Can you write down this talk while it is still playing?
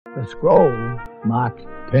The scroll marked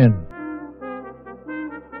 10.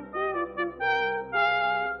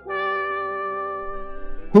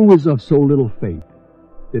 Who is of so little faith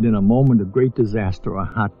that in a moment of great disaster or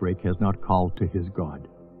heartbreak has not called to his God?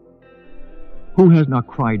 Who has not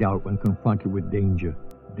cried out when confronted with danger,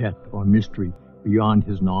 death, or mystery beyond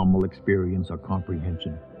his normal experience or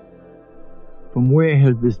comprehension? From where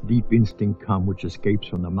has this deep instinct come which escapes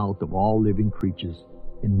from the mouth of all living creatures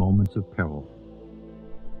in moments of peril?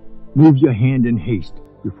 Move your hand in haste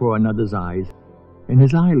before another's eyes, and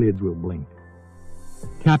his eyelids will blink.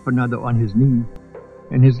 Tap another on his knee,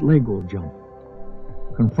 and his leg will jump.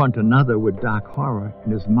 Confront another with dark horror,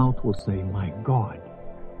 and his mouth will say, "My God,"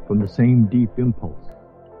 from the same deep impulse.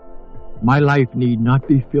 My life need not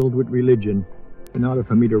be filled with religion in order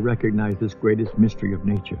for me to recognize this greatest mystery of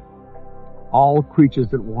nature. All creatures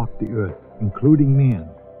that walk the earth, including man,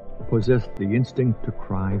 possess the instinct to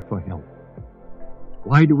cry for help.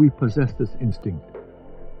 Why do we possess this instinct,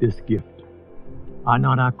 this gift? Are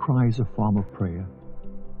not our cries a form of prayer?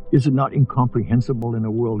 Is it not incomprehensible in a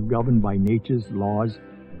world governed by nature's laws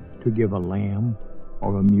to give a lamb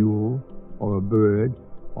or a mule or a bird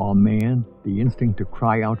or a man the instinct to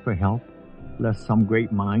cry out for help, lest some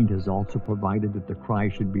great mind has also provided that the cry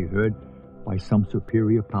should be heard by some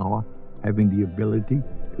superior power having the ability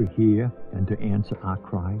to hear and to answer our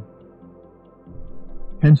cry?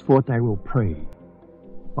 Henceforth I will pray,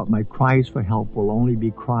 but my cries for help will only be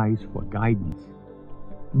cries for guidance.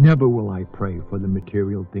 Never will I pray for the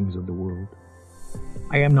material things of the world.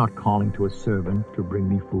 I am not calling to a servant to bring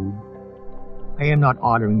me food. I am not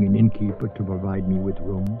ordering an innkeeper to provide me with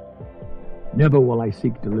room. Never will I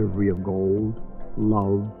seek delivery of gold,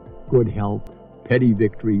 love, good health, petty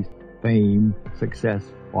victories, fame,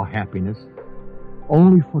 success, or happiness.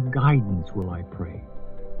 Only for guidance will I pray,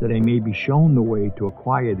 that I may be shown the way to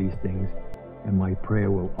acquire these things, and my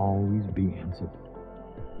prayer will always be answered.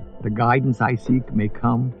 The guidance I seek may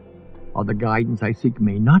come, or the guidance I seek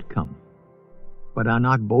may not come. But are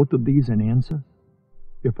not both of these an answer?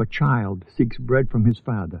 If a child seeks bread from his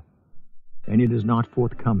father, and it is not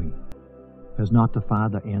forthcoming, has not the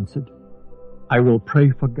father answered? I will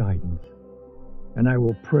pray for guidance, and I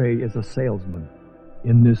will pray as a salesman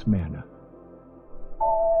in this manner.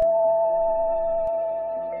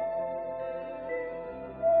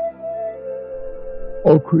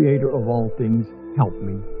 O Creator of all things, help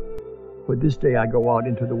me. For this day I go out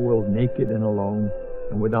into the world naked and alone,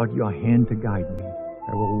 and without your hand to guide me,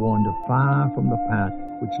 I will wander far from the path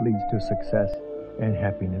which leads to success and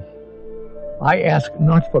happiness. I ask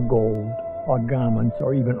not for gold or garments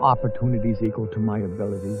or even opportunities equal to my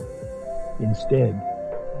ability. Instead,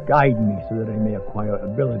 guide me so that I may acquire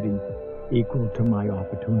ability equal to my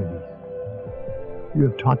opportunities. You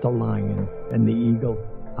have taught the lion and the eagle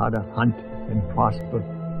how to hunt and prosper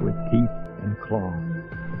with teeth and claw.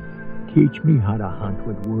 Teach me how to hunt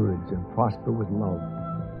with words and prosper with love,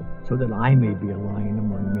 so that I may be a lion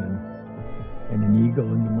among men and an eagle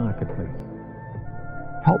in the marketplace.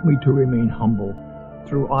 Help me to remain humble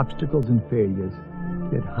through obstacles and failures,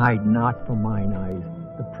 yet hide not from mine eyes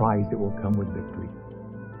the prize that will come with victory.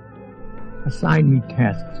 Assign me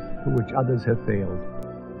tasks for which others have failed,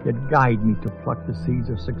 yet guide me to pluck the seeds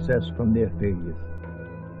of success from their failures.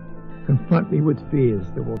 Confront me with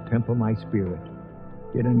fears that will temper my spirit,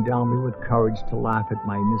 yet endow me with courage to laugh at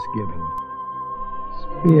my misgivings.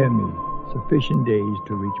 Spare me sufficient days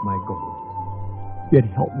to reach my goal, yet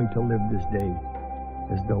help me to live this day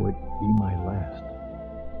as though it be my last.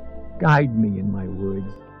 Guide me in my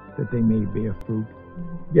words that they may bear fruit,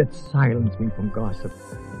 yet silence me from gossip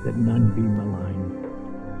that none be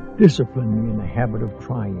malign. Discipline me in the habit of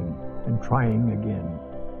trying and trying again,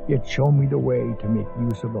 yet show me the way to make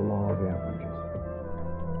use of the law of averages.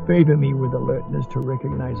 Favor me with alertness to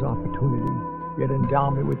recognize opportunity, yet endow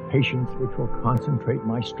me with patience which will concentrate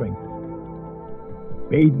my strength.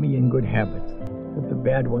 Bathe me in good habits, that the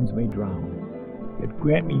bad ones may drown, yet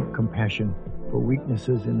grant me compassion for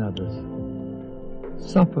weaknesses in others.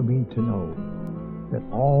 Suffer me to know that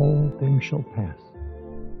all things shall pass,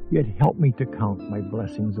 yet help me to count my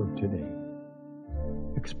blessings of today.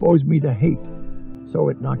 Expose me to hate, so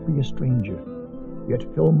it not be a stranger, yet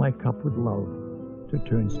fill my cup with love, to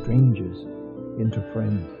turn strangers into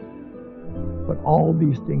friends. But all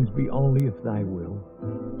these things be only if thy will.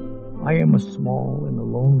 I am a small and a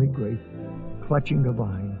lonely grape, clutching the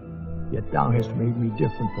vine, yet thou hast made me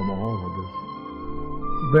different from all others.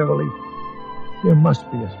 Verily, there must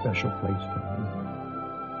be a special place for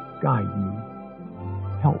me. Guide me,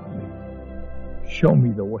 help me, show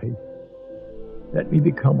me the way. Let me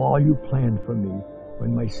become all you planned for me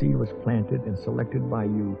when my seed was planted and selected by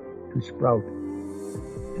you to sprout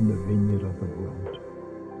in the vineyard of the world.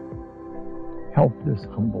 Help this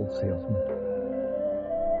humble salesman.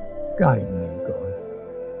 Guide me